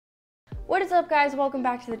What is up, guys? Welcome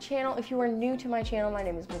back to the channel. If you are new to my channel, my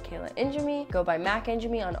name is Q&GAY. Go by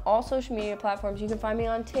Q&GAY on all social media platforms. You can find me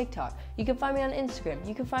on TikTok. You can find me on Instagram.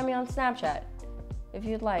 You can find me on Snapchat if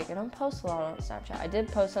you'd like. I don't post a lot on Snapchat. I did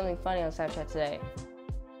post something funny on Snapchat today.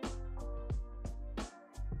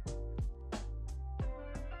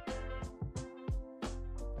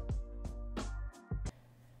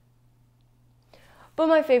 But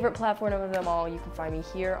my favorite platform of them all, you can find me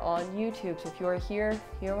here on YouTube. So if you are here,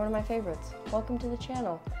 you're one of my favorites. Welcome to the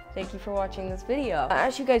channel. Thank you for watching this video.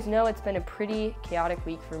 As you guys know, it's been a pretty chaotic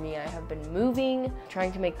week for me. I have been moving,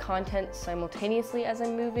 trying to make content simultaneously as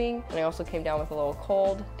I'm moving. And I also came down with a little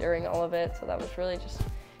cold during all of it. So that was really just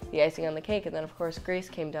the icing on the cake. And then of course, Grace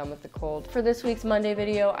came down with the cold. For this week's Monday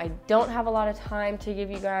video, I don't have a lot of time to give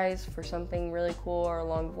you guys for something really cool or a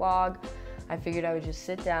long vlog. I figured I would just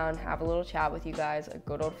sit down, have a little chat with you guys, a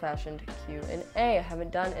good old-fashioned Q&A. I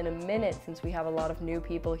haven't done in a minute since we have a lot of new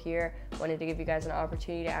people here. Wanted to give you guys an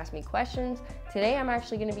opportunity to ask me questions. Today, I'm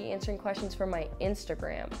actually gonna be answering questions from my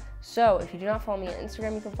Instagram. So if you do not follow me on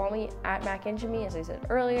Instagram, you can follow me at Q&GAY, as I said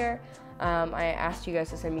earlier. I asked you guys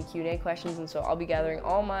to send me Q&A questions, and so I'll be gathering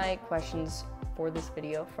all my questions for this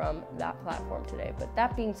video from that platform today. But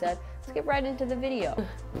that being said, let's get right into the video.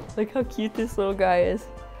 Look how cute this little guy is.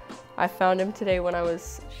 I found him today when I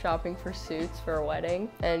was shopping for suits for a wedding,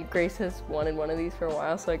 and Grace has wanted one of these for a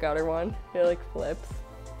while, so I got her one. It like flips.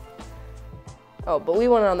 Oh, but we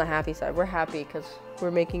want it on the happy side. We're happy because we're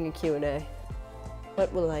making a Q&A.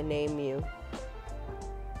 What will I name you?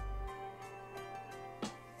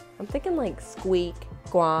 I'm thinking like Squeak,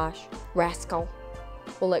 Squash, Rascal.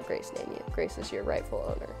 We'll let Grace name you. Grace is your rightful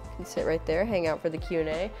owner. You can sit right there, hang out for the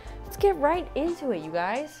Q&A. Let's get right into it, you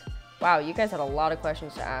guys. Wow, you guys had a lot of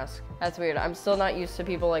questions to ask. That's weird. I'm still not used to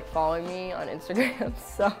people like following me on Instagram,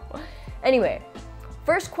 so. Anyway,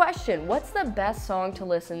 first question, what's the best song to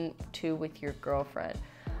listen to with your girlfriend?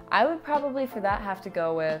 I would probably for that have to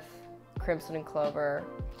go with Crimson and Clover.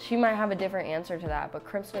 She might have a different answer to that, but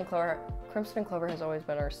Crimson and Clover has always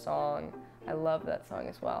been our song. I love that song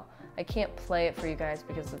as well. I can't play it for you guys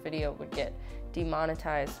because the video would get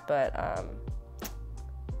demonetized, but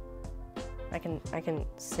I can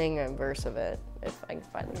sing a verse of it if I can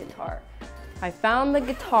find the guitar. I found the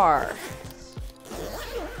guitar.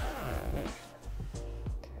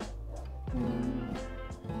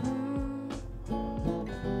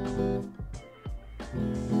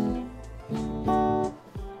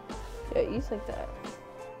 Yeah, use like that.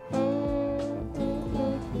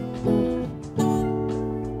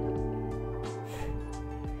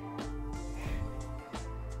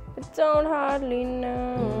 I don't hardly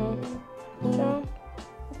know.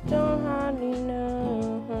 Don't hardly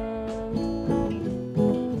know,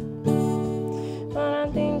 but I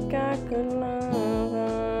think I could love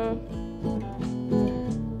her.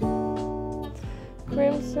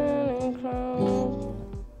 Crimson and clover,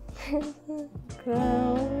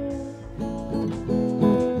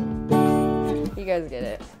 You guys get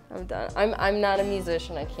it. I'm done. I'm not a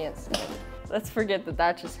musician. I can't sing. Let's forget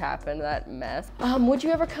that just happened, that mess. Would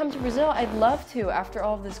you ever come to Brazil? I'd love to after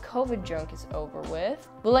all of this COVID junk is over with.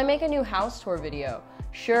 Will I make a new house tour video?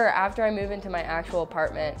 Sure, after I move into my actual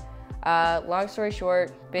apartment. Long story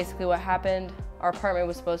short, basically what happened, our apartment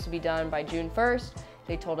was supposed to be done by June 1st.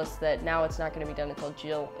 They told us that now it's not gonna be done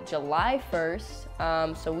until July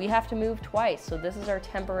 1st. So we have to move twice. So this is our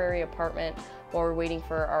temporary apartment while we're waiting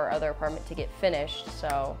for our other apartment to get finished,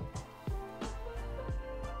 so.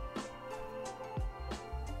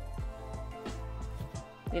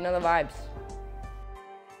 You know the vibes.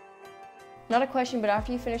 Not a question, but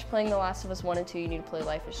after you finish playing The Last of Us 1 and 2, you need to play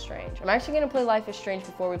Life is Strange. I'm actually gonna play Life is Strange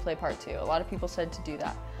before we play part 2. A lot of people said to do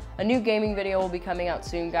that. A new gaming video will be coming out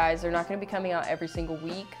soon, guys. They're not gonna be coming out every single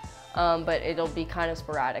week, but it'll be kind of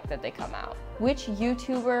sporadic that they come out. Which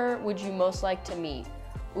YouTuber would you most like to meet?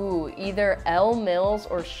 Ooh, either Elle Mills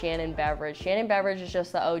or Shannon Beveridge. Shannon Beveridge is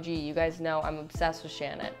just the OG. You guys know I'm obsessed with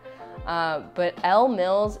Shannon. But Elle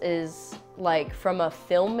Mills is, like, from a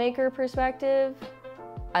filmmaker perspective,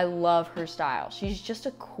 I love her style. She's just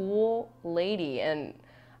a cool lady, and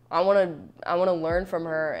I wanna learn from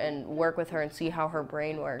her and work with her and see how her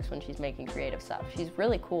brain works when she's making creative stuff. She's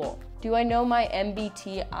really cool. Do I know my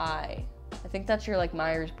MBTI? I think that's your like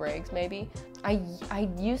Myers-Briggs maybe. I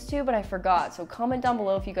used to, but I forgot. So comment down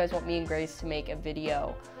below if you guys want me and Grace to make a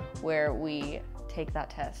video where we take that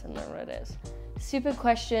test and learn what it is. Stupid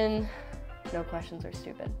question. No questions are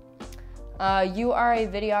stupid. You are a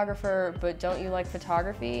videographer, but don't you like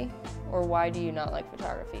photography? Or why do you not like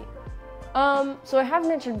photography? So I have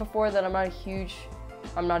mentioned before that I'm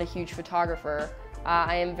not a huge photographer.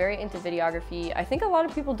 I am very into videography. I think a lot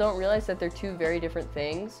of people don't realize that they're two very different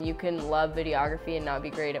things. You can love videography and not be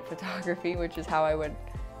great at photography, which is how I would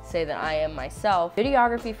say that I am myself.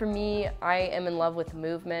 Videography for me, I am in love with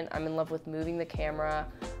movement. I'm in love with moving the camera,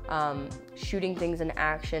 shooting things in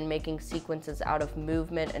action, making sequences out of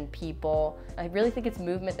movement and people. I really think it's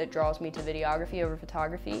movement that draws me to videography over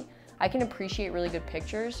photography. I can appreciate really good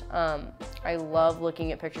pictures. I love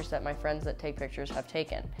looking at pictures that my friends that take pictures have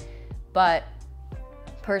taken. But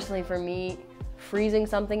personally for me, freezing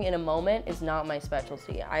something in a moment is not my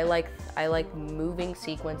specialty. I like moving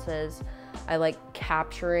sequences. I like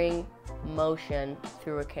capturing motion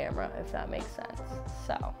through a camera, if that makes sense.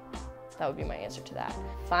 So that would be my answer to that.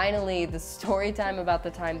 Finally, the story time about the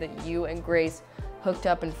time that you and Grace hooked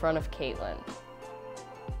up in front of Caitlin.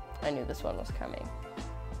 I knew this one was coming.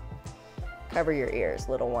 Cover your ears,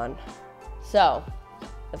 little one. So,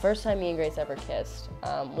 the first time me and Grace ever kissed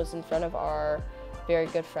was in front of our very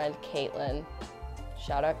good friend, Caitlin.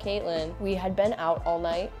 Shout out Caitlin. We had been out all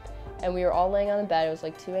night and we were all laying on the bed. It was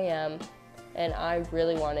like 2 a.m. and I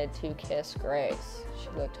really wanted to kiss Grace. She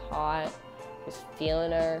looked hot, I was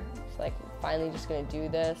feeling her. It's like, finally just gonna do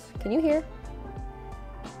this. Can you hear?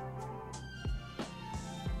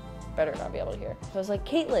 Better not be able to hear. So I was like,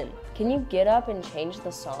 Caitlin, can you get up and change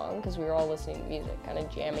the song? Because we were all listening to music, kind of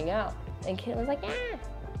jamming out. And Caitlin was like, yeah.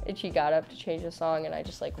 And she got up to change the song and I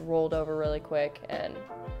just like rolled over really quick and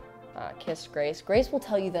kissed Grace. Grace will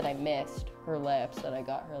tell you that I missed her lips, that I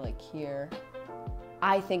got her like here.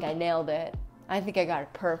 I think I nailed it. I think I got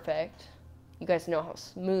it perfect. You guys know how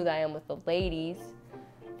smooth I am with the ladies.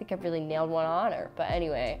 I think I really nailed one on her. But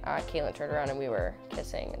anyway, Caitlin turned around and we were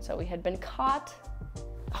kissing. And so we had been caught.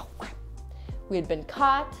 Oh, crap. We had been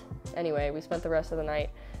caught. Anyway, we spent the rest of the night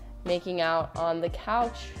making out on the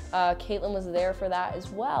couch. Caitlin was there for that as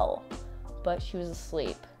well, but she was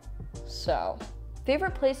asleep. So,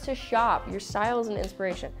 favorite place to shop? Your style is an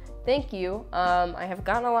inspiration. Thank you. I have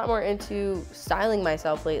gotten a lot more into styling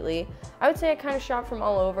myself lately. I would say I kind of shop from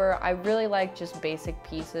all over. I really like just basic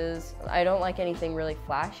pieces. I don't like anything really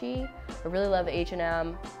flashy. I really love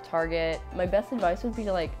H&M, Target. My best advice would be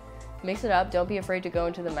to like mix it up. Don't be afraid to go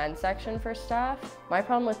into the men's section for stuff. My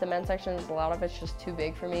problem with the men's section is a lot of it's just too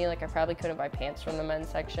big for me. Like I probably couldn't buy pants from the men's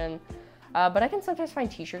section. But I can sometimes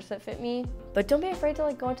find t-shirts that fit me. But don't be afraid to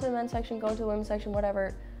like go into the men's section, go into the women's section,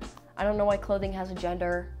 whatever. I don't know why clothing has a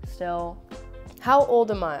gender still. How old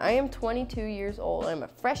am I? I am 22 years old. I'm a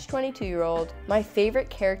fresh 22-year-old. My favorite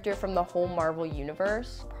character from the whole Marvel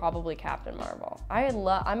universe, probably Captain Marvel.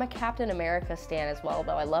 I'm a Captain America stan as well,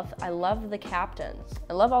 though. I love the captains.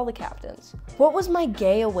 I love all the captains. What was my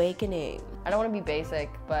gay awakening? I don't want to be basic,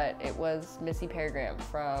 but it was Missy Peregrine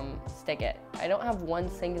from Stick It. I don't have one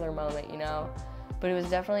singular moment, you know? But it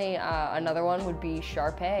was definitely, another one would be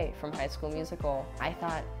Sharpay from High School Musical. I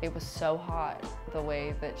thought it was so hot, the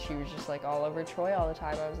way that she was just like all over Troy all the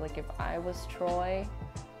time. I was like, if I was Troy,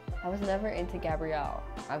 I was never into Gabrielle.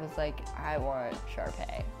 I was like, I want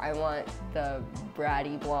Sharpay. I want the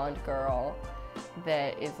bratty blonde girl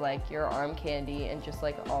that is like your arm candy and just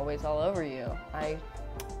like always all over you. I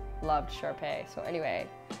loved Sharpay. So anyway,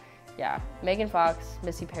 yeah, Megan Fox,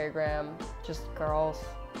 Missy Peregrine, just girls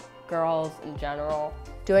in general.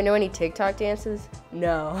 Do I know any TikTok dances?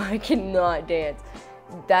 No, I cannot dance.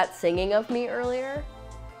 That singing of me earlier,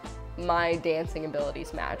 my dancing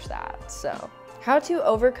abilities match that, so. How to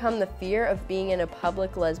overcome the fear of being in a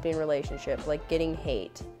public lesbian relationship, like getting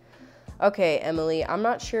hate. Okay, Emily, I'm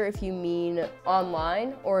not sure if you mean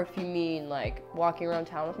online or if you mean like walking around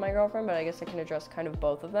town with my girlfriend, but I guess I can address kind of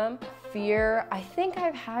both of them. Fear, I think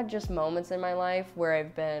I've had just moments in my life where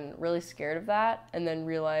I've been really scared of that and then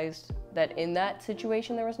realized that in that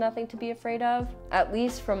situation there was nothing to be afraid of. At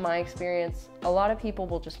least from my experience, a lot of people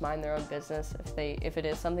will just mind their own business if it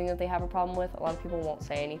is something that they have a problem with. A lot of people won't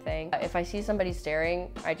say anything. If I see somebody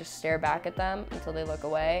staring, I just stare back at them until they look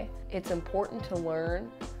away. It's important to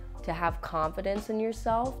learn to have confidence in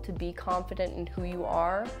yourself, to be confident in who you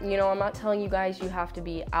are. You know, I'm not telling you guys you have to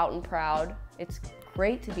be out and proud. It's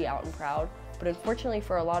great to be out and proud, but unfortunately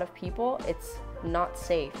for a lot of people, it's not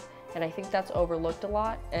safe. And I think that's overlooked a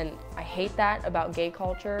lot, and I hate that about gay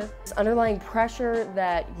culture. This underlying pressure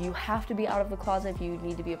that you have to be out of the closet if you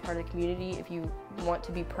need to be a part of the community, if you want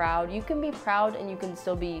to be proud. You can be proud and you can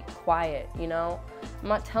still be quiet, you know? I'm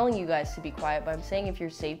not telling you guys to be quiet, but I'm saying if your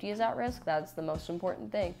safety is at risk, that's the most important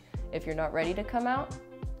thing. If you're not ready to come out,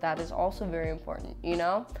 that is also very important, you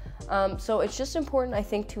know? So it's just important, I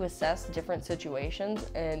think, to assess different situations.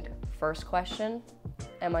 And first question,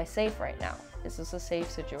 am I safe right now? Is this a safe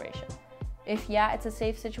situation? If yeah, it's a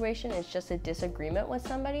safe situation, it's just a disagreement with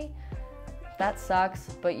somebody, that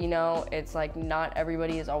sucks, but you know, it's like not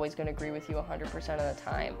everybody is always going to agree with you 100% of the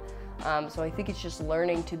time. So I think it's just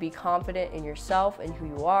learning to be confident in yourself and who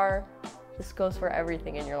you are. This goes for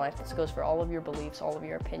everything in your life. This goes for all of your beliefs, all of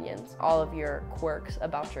your opinions, all of your quirks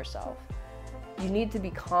about yourself. You need to be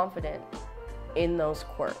confident in those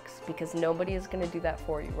quirks because nobody is going to do that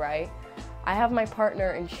for you, right? I have my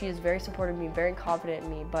partner and she is very supportive of me, very confident in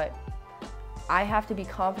me, but I have to be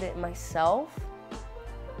confident in myself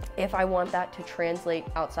if I want that to translate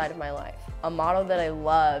outside of my life. A motto that I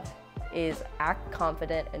love is act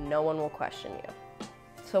confident and no one will question you.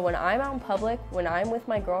 So when I'm out in public, when I'm with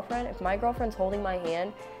my girlfriend, if my girlfriend's holding my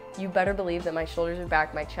hand, you better believe that my shoulders are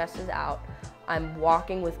back, my chest is out. I'm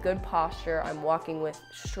walking with good posture, I'm walking with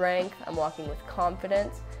strength, I'm walking with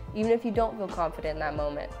confidence. Even if you don't feel confident in that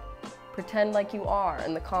moment, pretend like you are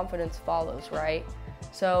and the confidence follows, right?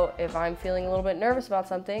 So if I'm feeling a little bit nervous about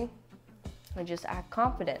something, I just act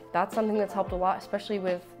confident. That's something that's helped a lot, especially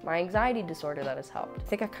with my anxiety disorder that has helped. I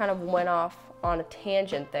think I kind of went off on a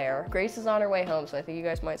tangent there. Grace is on her way home, so I think you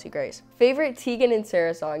guys might see Grace. Favorite Tegan and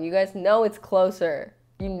Sarah song? You guys know it's Closer.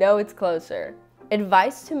 You know it's Closer.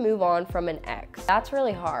 Advice to move on from an ex. That's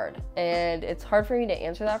really hard, and it's hard for me to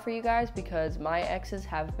answer that for you guys because my exes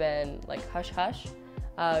have been like hush hush.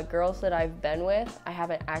 Girls that I've been with, I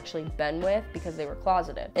haven't actually been with because they were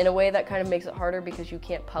closeted. In a way that kind of makes it harder because you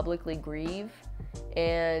can't publicly grieve.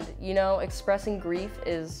 And you know, expressing grief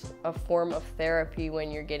is a form of therapy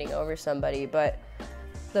when you're getting over somebody. But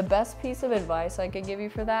the best piece of advice I could give you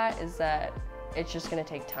for that is that it's just gonna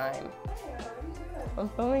take time. I'm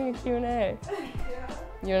filming a Q&A.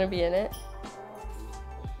 You wanna be in it?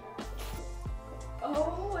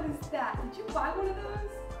 Oh, what is that? Did you buy one of those?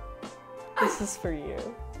 This is for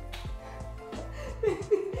you.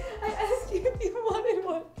 I asked you if you wanted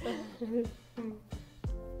one.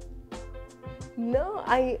 No,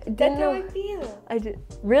 I didn't That's know. how I feel. I did.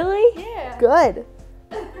 Really? Yeah. Good.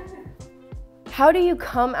 How do you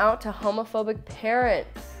come out to homophobic parents?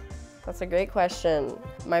 That's a great question.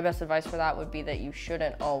 My best advice for that would be that you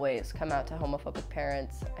shouldn't always come out to homophobic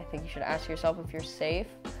parents. I think you should ask yourself if you're safe.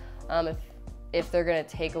 If they're gonna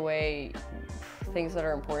take away things that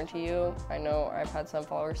are important to you. I know I've had some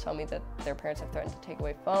followers tell me that their parents have threatened to take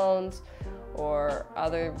away phones or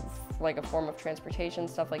other, like a form of transportation,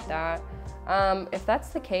 stuff like that. If that's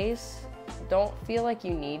the case, don't feel like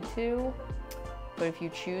you need to, but if you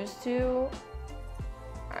choose to,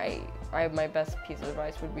 my best piece of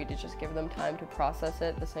advice would be to just give them time to process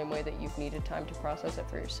it the same way that you've needed time to process it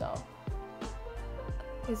for yourself.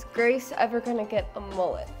 Is Grace ever gonna get a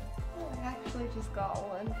mullet? Oh, I actually just got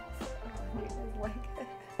one. You guys like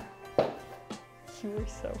it? You were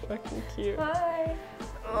so fucking cute. Hi.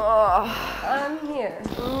 Oh. I'm here.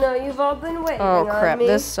 No, you've all been waiting Oh crap, on me.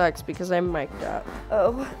 this sucks because I'm mic'd up.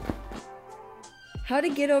 Oh. How to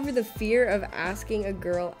get over the fear of asking a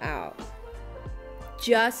girl out.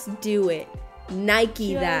 Just do it.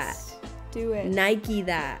 Nike that. Do it. Nike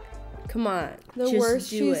that. Come on. The just worst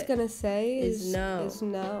do she's it. gonna say is no.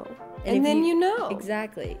 And then you know.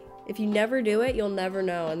 Exactly. If you never do it, you'll never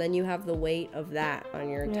know, and then you have the weight of that on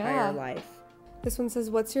your entire life. This one says,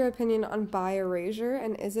 what's your opinion on bi erasure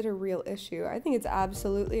and is it a real issue? I think it's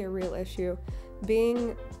absolutely a real issue.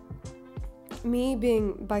 Being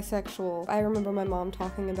bisexual, I remember my mom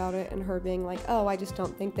talking about it and her being like, oh, I just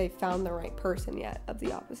don't think they found the right person yet of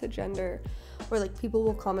the opposite gender. Or like people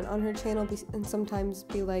will comment on her channel and sometimes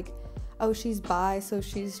be like, oh, she's bi, so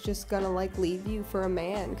she's just gonna like leave you for a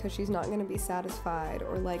man because she's not gonna be satisfied.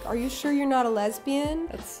 Or like, are you sure you're not a lesbian?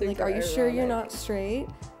 That's super like, are you sure you're ironic. not straight?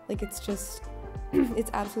 Like, it's just,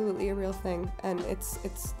 it's absolutely a real thing, and it's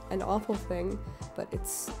an awful thing, but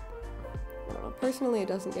it's, I don't know, personally it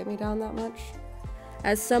doesn't get me down that much.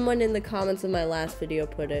 As someone in the comments of my last video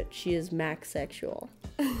put it, she is maxsexual.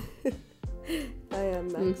 I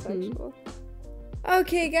am maxsexual.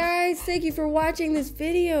 Okay guys, thank you for watching this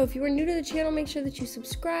video. If you are new to the channel, make sure that you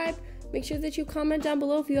subscribe. Make sure that you comment down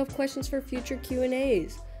below if you have questions for future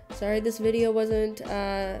Q&As. Sorry this video wasn't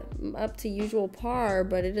up to usual par,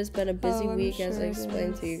 but it has been a busy week as I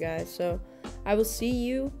explained to you guys. So I will see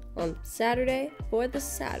you on Saturday for the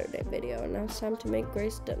Saturday video. And now it's time to make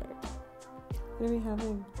Grace dinner. What are we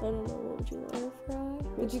having? I don't know, what would you want to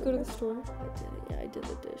fry? Did you go to the store? I did it, yeah, I did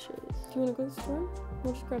the dishes. Do you want to go to the store?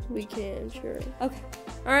 We'll just grab some. We can, sure. Okay.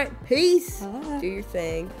 Alright, peace! Bye. Do your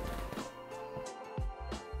thing.